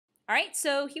All right,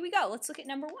 so here we go. Let's look at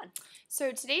number 1.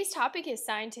 So today's topic is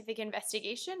scientific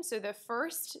investigation. So the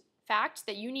first fact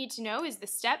that you need to know is the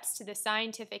steps to the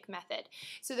scientific method.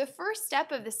 So the first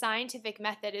step of the scientific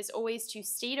method is always to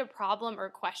state a problem or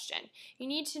question. You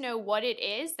need to know what it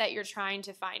is that you're trying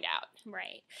to find out.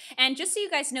 Right. And just so you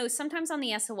guys know, sometimes on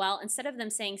the SOL, instead of them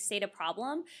saying state a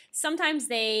problem, sometimes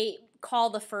they call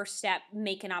the first step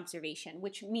make an observation,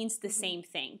 which means the same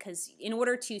thing. Because in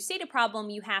order to state a problem,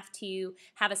 you have to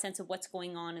have a sense of what's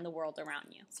going on in the world around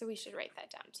you. So we should write that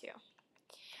down too.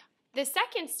 The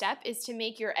second step is to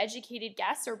make your educated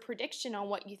guess or prediction on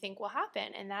what you think will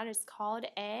happen, and that is called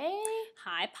a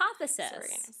Hypothesis. So we're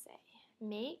going to say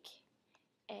make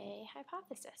a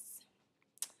hypothesis.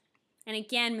 And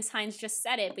again, Ms. Hines just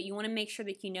said it, but you want to make sure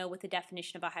that you know what the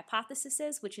definition of a hypothesis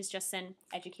is, which is just an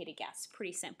educated guess.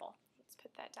 Pretty simple. Let's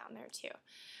put that down there too.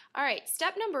 All right,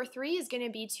 step number 3 is going to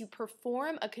be to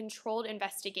perform a controlled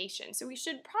investigation. So we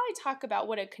should probably talk about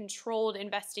what a controlled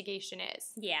investigation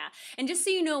is. Yeah, and just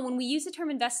so you know, when we use the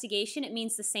term investigation, it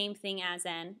means the same thing as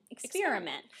an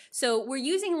experiment. So we're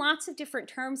using lots of different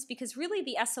terms because really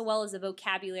the SOL is a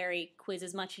vocabulary quiz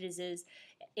as much as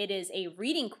it is a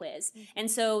reading quiz. And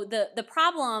so the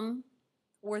problem,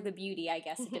 or the beauty, I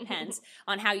guess it depends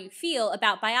on how you feel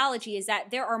about biology, is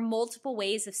that there are multiple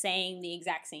ways of saying the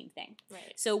exact same thing.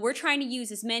 Right. So we're trying to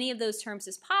use as many of those terms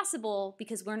as possible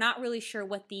because we're not really sure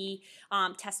what the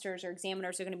testers or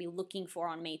examiners are going to be looking for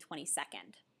on May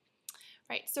 22nd.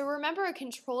 Right, so remember, a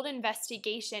controlled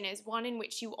investigation is one in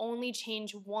which you only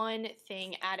change one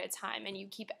thing at a time and you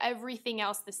keep everything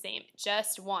else the same,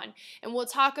 just one. And we'll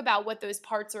talk about what those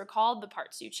parts are called, the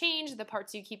parts you change, the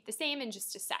parts you keep the same, in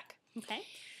just a sec. Okay.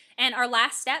 And our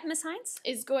last step, Ms. Hines?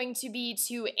 Is going to be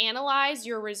to analyze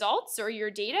your results or your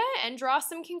data and draw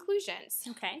some conclusions.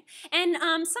 Okay. And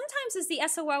sometimes does the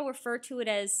SOL refer to it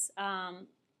as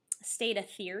state a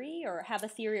theory or have a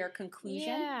theory or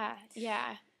conclusion?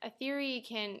 Yeah. A theory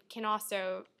can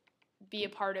also be a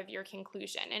part of your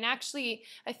conclusion. And actually,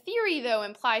 a theory, though,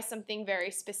 implies something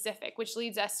very specific, which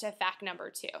leads us to fact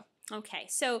number 2. Okay,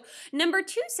 so number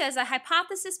 2 says a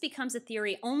hypothesis becomes a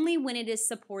theory only when it is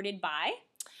supported by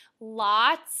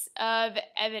lots of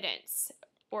evidence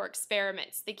or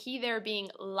experiments. The key there being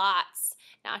lots.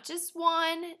 Not just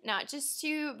one, not just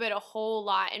 2, but a whole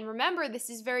lot. And remember, this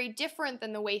is very different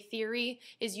than the way theory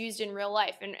is used in real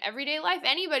life. In everyday life,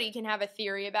 anybody can have a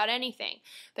theory about anything.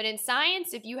 But in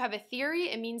science, if you have a theory,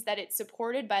 it means that it's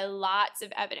supported by lots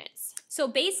of evidence. So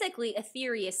basically, a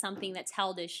theory is something that's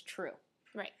held as true.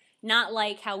 Right. Not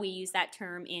like how we use that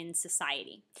term in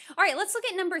society. All right, let's look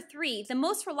at number 3. The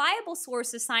most reliable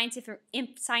source of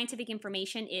scientific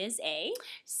information is a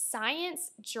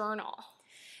science journal.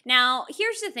 Now,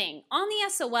 here's the thing. On the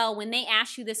SOL, when they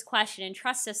ask you this question, and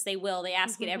trust us, they will, they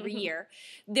ask it every year,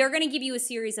 they're going to give you a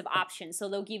series of options. So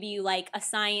they'll give you like a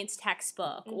science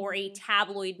textbook or a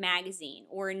tabloid magazine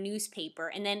or a newspaper.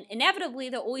 And then inevitably,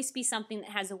 there'll always be something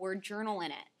that has the word journal in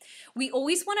it. We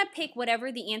always want to pick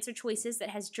whatever the answer choice is that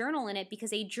has journal in it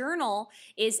because a journal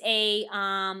is a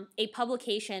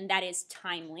publication that is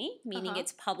timely, meaning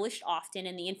it's published often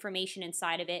and the information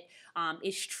inside of it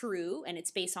is true and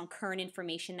it's based on current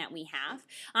information that we have.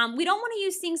 We don't want to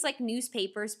use things like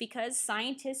newspapers because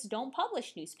scientists don't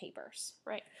publish newspapers.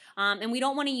 Right. And we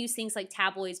don't want to use things like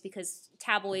tabloids because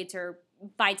tabloids are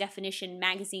by definition,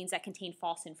 magazines that contain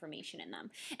false information in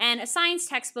them. And a science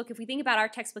textbook, if we think about our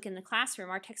textbook in the classroom,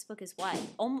 our textbook is what?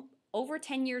 Over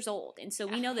 10 years old. And so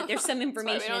we know that there's some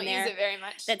information in there use it very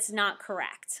much. That's not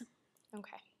correct.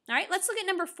 Okay. All right, let's look at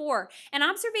number 4. An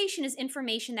observation is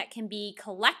information that can be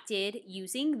collected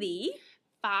using the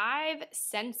 5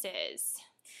 senses.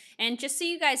 And just so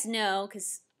you guys know,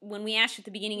 because when we asked at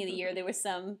the beginning of the year, there was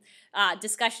some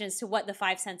discussion as to what the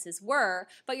 5 senses were.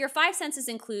 But your 5 senses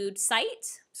include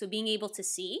sight, so being able to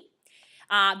see,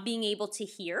 being able to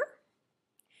hear,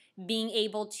 being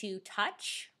able to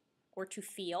touch or to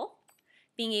feel,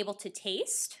 being able to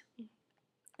taste,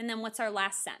 and then what's our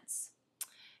last sense?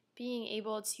 Being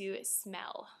able to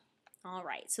smell. All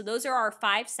right, so those are our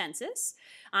 5 senses.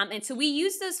 And so we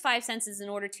use those 5 senses in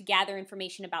order to gather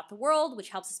information about the world,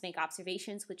 which helps us make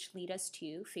observations, which lead us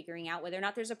to figuring out whether or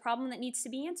not there's a problem that needs to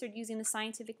be answered using the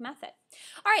scientific method.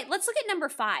 All right, let's look at number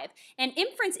 5. An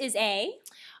inference is an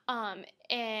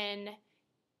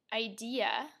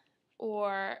idea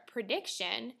or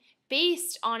prediction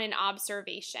based on an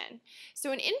observation.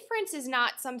 So an inference is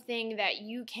not something that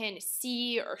you can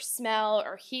see or smell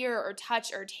or hear or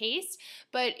touch or taste,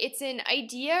 but it's an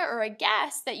idea or a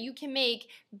guess that you can make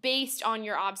based on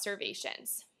your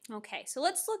observations. Okay, so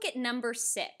let's look at number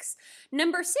 6.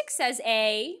 Number 6 says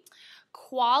a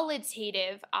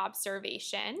Qualitative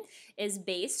observation is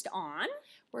based on.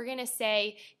 We're going to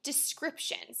say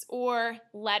descriptions or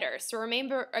letters. So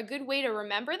remember, a good way to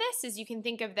remember this is you can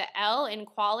think of the L in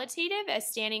qualitative as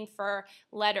standing for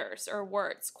letters or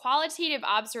words. Qualitative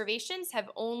observations have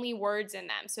only words in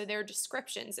them, so they're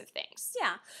descriptions of things.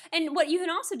 Yeah, and what you can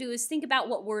also do is think about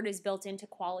what word is built into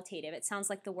qualitative. It sounds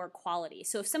like the word quality.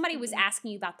 So if somebody was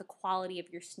asking you about the quality of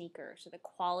your sneakers or the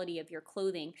quality of your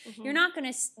clothing, you're not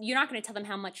gonna tell them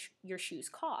how much your shoes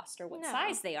cost or what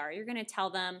size they are. You're gonna tell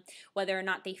them whether or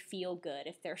not they feel good,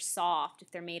 if they're soft,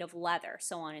 if they're made of leather,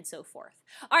 so on and so forth.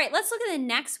 All right, let's look at the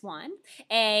next one.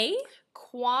 A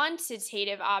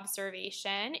quantitative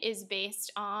observation is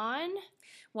based on.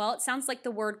 Well, it sounds like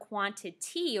the word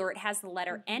quantity, or it has the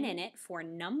letter N in it for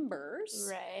numbers.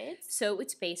 Right. So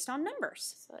it's based on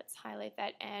numbers. So let's highlight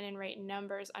that N and write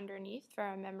numbers underneath for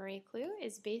our memory clue.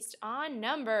 Is based on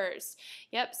numbers.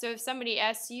 Yep, so if somebody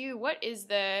asks you, what is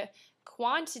the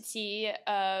quantity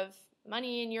of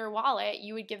money in your wallet,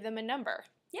 you would give them a number.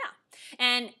 Yeah,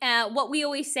 and what we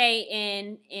always say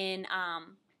in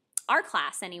our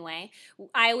class anyway,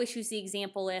 I always use the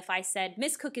example if I said,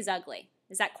 Miss Cook is ugly.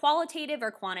 Is that qualitative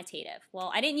or quantitative?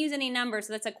 Well, I didn't use any numbers,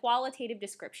 so that's a qualitative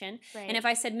description. Right. And if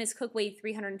I said Miss Cook weighed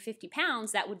 350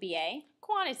 pounds, that would be a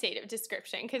quantitative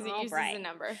description because it uses a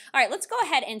number. All right, let's go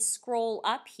ahead and scroll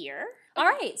up here. All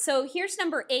right, so here's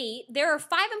number 8. There are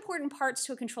 5 important parts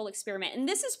to a control experiment, and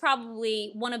this is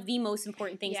probably one of the most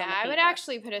important things on the paper. I would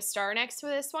actually put a star next to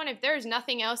this one. If there's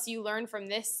nothing else you learn from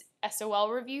this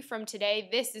SOL review from today,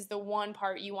 this is the one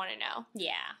part you want to know.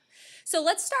 Yeah. So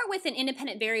let's start with an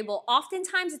independent variable.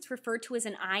 Oftentimes it's referred to as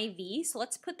an IV, so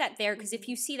let's put that there because if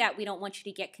you see that, we don't want you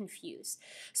to get confused.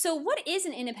 So what is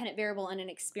an independent variable in an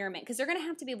experiment? Because they're going to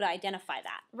have to be able to identify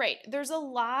that. Right. There's a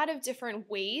lot of different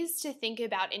ways to think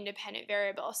about independent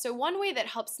variable. So one way that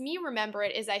helps me remember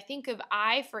it is I think of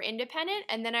I for independent,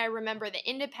 and then I remember the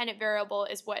independent variable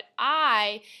is what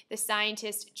I, the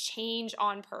scientist, change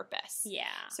on purpose. Yeah.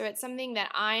 So it's something that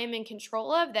I am in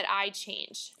control of that I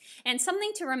change. And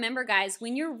something to remember, guys,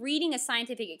 when you're reading a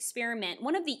scientific experiment,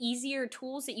 one of the easier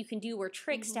tools that you can do or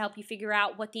tricks to help you figure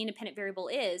out what the independent variable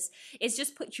is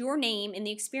just put your name in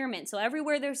the experiment. So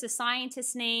everywhere there's a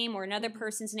scientist's name or another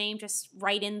person's name, just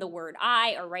write in the word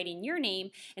I or write in your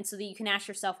name, and so that you can ask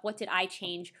yourself, what did I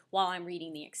change while I'm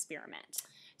reading the experiment?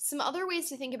 Some other ways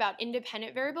to think about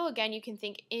independent variable, again, you can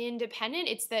think independent,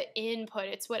 it's the input,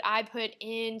 it's what I put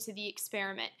into the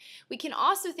experiment. We can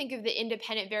also think of the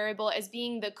independent variable as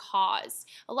being the cause.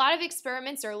 A lot of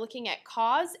experiments are looking at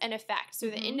cause and effect, so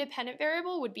the independent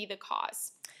variable would be the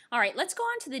cause. All right, let's go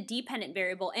on to the dependent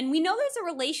variable, and we know there's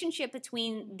a relationship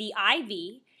between the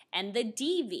IV and the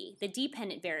DV, the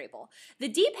dependent variable. The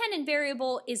dependent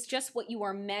variable is just what you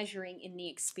are measuring in the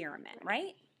experiment,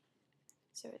 right?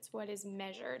 So it's what is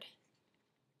measured.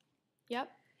 Yep.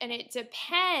 And it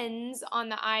depends on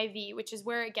the IV, which is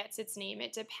where it gets its name.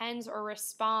 It depends or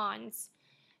responds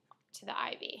to the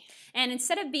IV. And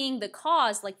instead of being the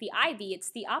cause like the IV, it's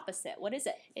the opposite. What is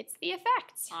it? It's the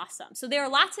effect. Awesome. So there are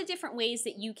lots of different ways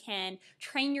that you can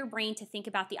train your brain to think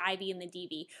about the IV and the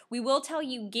DV. We will tell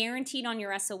you, guaranteed on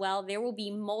your SOL, there will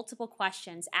be multiple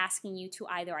questions asking you to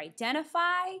either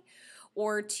identify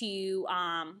or to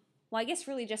well, I guess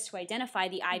really just to identify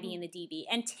the IV and the DV.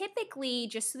 And typically,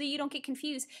 just so that you don't get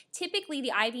confused, typically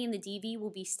the IV and the DV will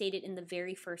be stated in the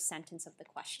very first sentence of the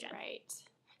question. Right.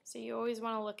 So you always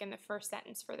want to look in the first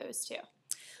sentence for those two.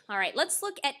 All right, let's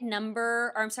look at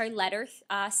letter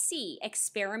C,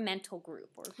 experimental group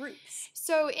or groups.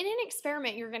 So in an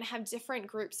experiment, you're going to have different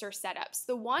groups or setups.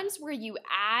 The ones where you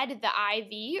add the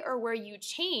IV or where you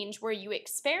change, where you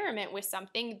experiment with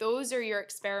something, those are your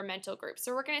experimental groups.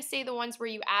 So we're going to say the ones where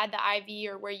you add the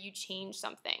IV or where you change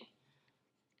something.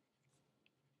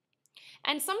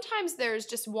 And sometimes there's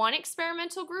just one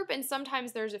experimental group and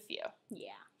sometimes there's a few. Yeah.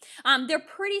 They're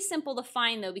pretty simple to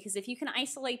find, though, because if you can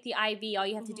isolate the IV, all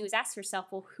you have to do is ask yourself,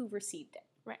 well, who received it?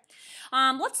 Right.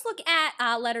 Let's look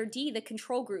at letter D, the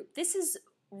control group. This is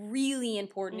really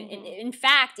important. In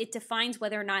fact, it defines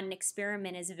whether or not an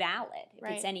experiment is valid,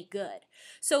 if it's any good.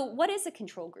 So what is a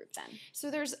control group then? So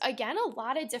there's, again, a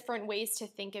lot of different ways to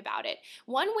think about it.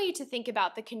 One way to think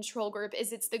about the control group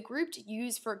is it's the group to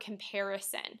use for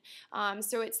comparison.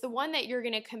 So it's the one that you're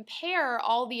going to compare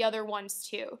all the other ones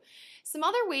to. Some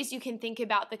other ways you can think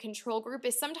about the control group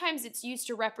is sometimes it's used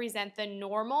to represent the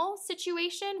normal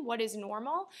situation. What is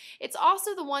normal? It's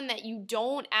also the one that you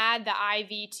don't add the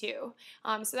IV to.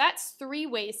 So that's 3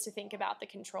 ways to think about the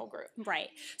control group. Right.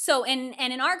 So, and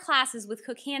in our classes with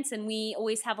Cook Hansen, we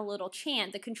always have a little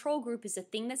chant. The control group is a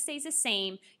thing that stays the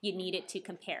same. You need it to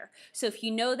compare. So if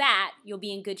you know that, you'll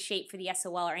be in good shape for the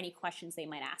SOL or any questions they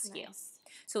might ask you.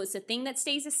 So it's a thing that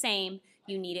stays the same.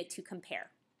 You need it to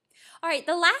compare. All right,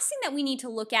 the last thing that we need to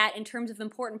look at in terms of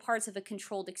important parts of a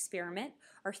controlled experiment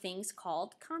are things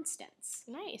called constants.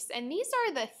 Nice. And these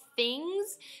are the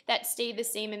things that stay the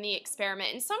same in the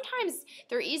experiment. And sometimes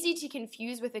they're easy to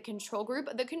confuse with a control group.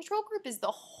 The control group is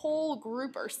the whole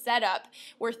group or setup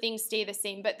where things stay the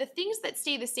same. But the things that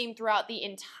stay the same throughout the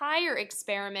entire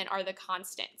experiment are the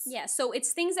constants. Yeah, so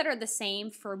it's things that are the same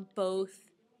for both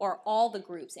or all the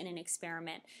groups in an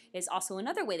experiment is also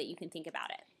another way that you can think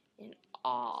about it. In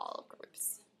all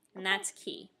groups. And that's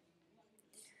key.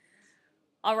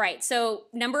 All right, so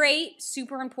number 8,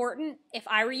 super important. If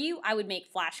I were you, I would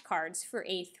make flashcards for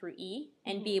A through E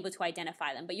and be able to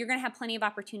identify them. But you're going to have plenty of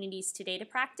opportunities today to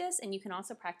practice, and you can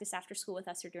also practice after school with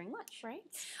us or during lunch. Right.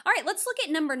 All right, let's look at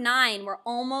number 9. We're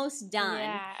almost done.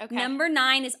 Yeah, okay. Number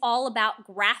 9 is all about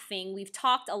graphing. We've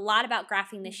talked a lot about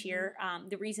graphing this year.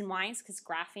 The reason why is because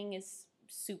graphing is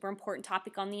super important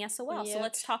topic on the SOL. So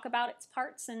let's talk about its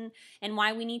parts and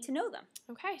why we need to know them.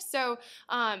 Okay, so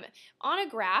on a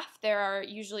graph, there are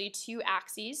usually 2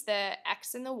 axes, the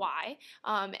x and the y,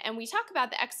 and we talk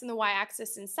about the x and the y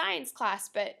axis in science class,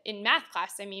 but in math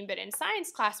class, but in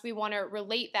science class, we want to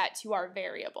relate that to our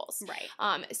variables.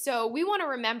 Right. So we want to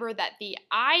remember that the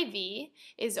IV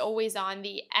is always on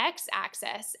the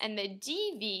x-axis, and the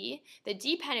dv, the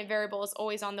dependent variable, is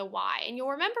always on the y. And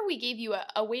you'll remember we gave you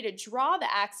a way to draw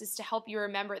the axis to help you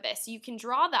remember this. So you can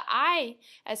draw the I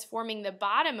as forming the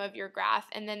bottom of your graph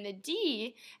and then the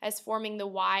D as forming the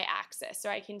y-axis. So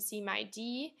I can see my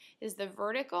D is the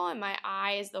vertical and my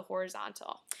I is the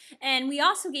horizontal. And we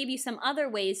also gave you some other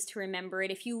ways to remember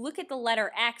it. If you look at the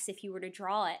letter X, if you were to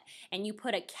draw it, and you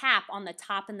put a cap on the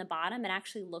top and the bottom, it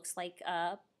actually looks like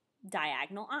a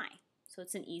diagonal I. So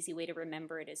it's an easy way to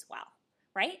remember it as well.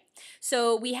 Right?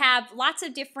 So we have lots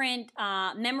of different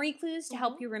memory clues to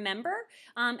help you remember.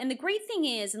 And the great thing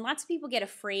is, and lots of people get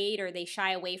afraid or they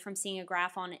shy away from seeing a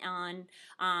graph on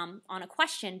a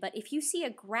question, but if you see a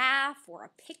graph or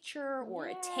a picture or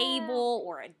a table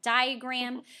or a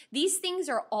diagram, these things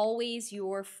are always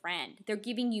your friend. They're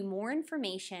giving you more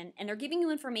information, and they're giving you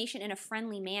information in a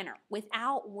friendly manner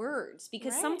without words,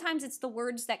 because sometimes it's the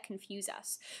words that confuse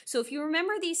us. So if you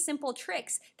remember these simple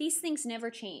tricks, these things never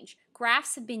change.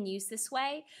 Graphs have been used this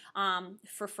way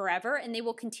for forever, and they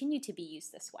will continue to be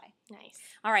used this way. Nice.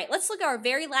 All right, let's look at our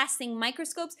very last thing,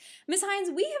 microscopes. Ms. Hines,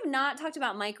 we have not talked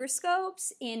about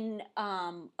microscopes in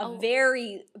a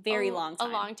very long time.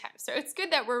 A long time. So it's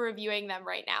good that we're reviewing them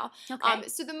right now. Okay.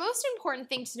 So the most important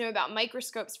thing to know about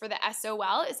microscopes for the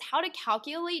SOL is how to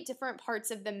calculate different parts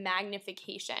of the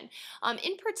magnification.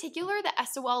 In particular, the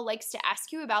SOL likes to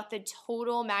ask you about the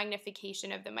total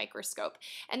magnification of the microscope.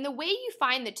 And the way you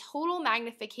find the total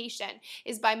magnification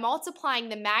is by multiplying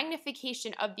the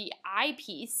magnification of the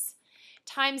eyepiece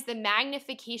times the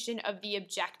magnification of the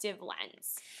objective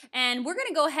lens. And we're going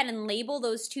to go ahead and label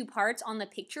those 2 parts on the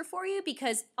picture for you,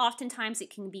 because oftentimes it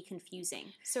can be confusing.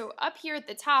 So up here at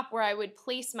the top where I would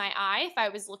place my eye if I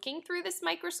was looking through this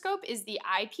microscope is the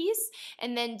eyepiece,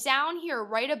 and then down here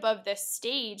right above the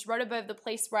stage, right above the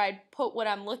place where I'd put what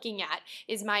I'm looking at,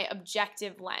 is my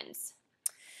objective lens.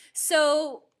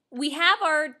 So we have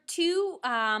our 2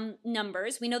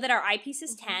 numbers. We know that our eyepiece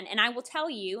is 10, and I will tell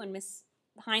you, and Ms.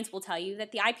 Hines will tell you,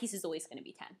 that the eyepiece is always going to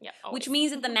be 10. Yep, which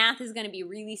means that the math is going to be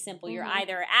really simple. You're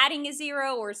either adding a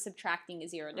 0 or subtracting a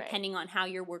 0, depending on how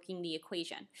you're working the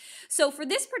equation. So for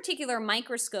this particular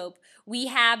microscope, we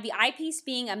have the eyepiece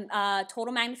being a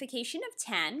total magnification of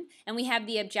 10, and we have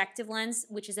the objective lens,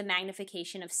 which is a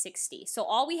magnification of 60. So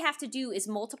all we have to do is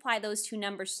multiply those 2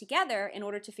 numbers together in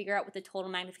order to figure out what the total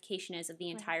magnification is of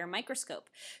the entire microscope.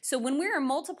 So when we're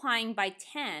multiplying by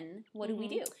 10, what do we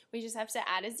do? We just have to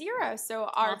add a 0. So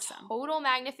our total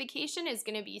magnification is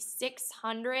going to be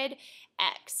 600x.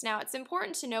 Now, it's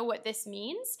important to know what this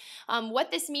means.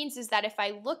 What this means is that if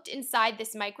I looked inside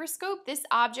this microscope, this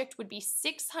object would be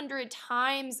 600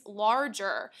 times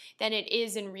larger than it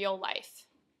is in real life.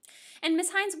 And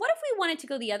Ms. Hines, what if we wanted to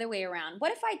go the other way around?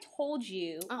 What if I told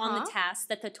you on the test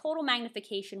that the total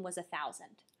magnification was 1,000?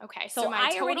 Okay, so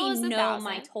my I already total is know 1,000.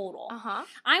 my total.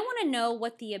 I want to know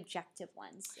what the objective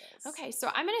lens is. Okay, so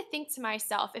I'm going to think to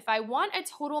myself, if I want a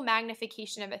total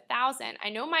magnification of 1,000, I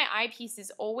know my eyepiece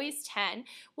is always 10.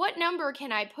 What number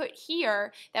can I put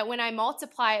here that when I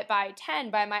multiply it by 10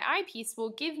 by my eyepiece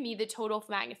will give me the total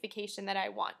magnification that I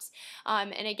want?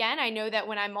 And again, I know that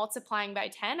when I'm multiplying by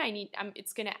 10,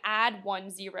 it's going to add add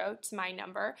 1 0 to my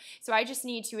number. So I just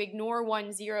need to ignore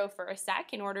 1 0 for a sec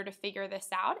in order to figure this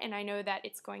out, and I know that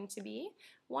it's going to be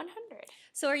 100.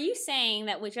 So are you saying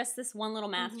that with just this one little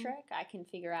math trick, I can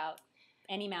figure out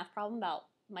any math problem about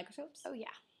microscopes? Oh, yeah.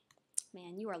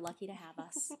 Man, you are lucky to have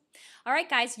us. All right,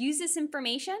 guys, use this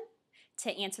information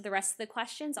to answer the rest of the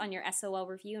questions on your SOL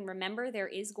review. And remember, there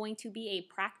is going to be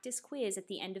a practice quiz at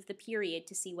the end of the period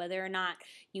to see whether or not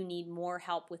you need more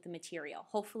help with the material.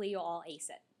 Hopefully, you'll all ace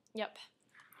it. Yep.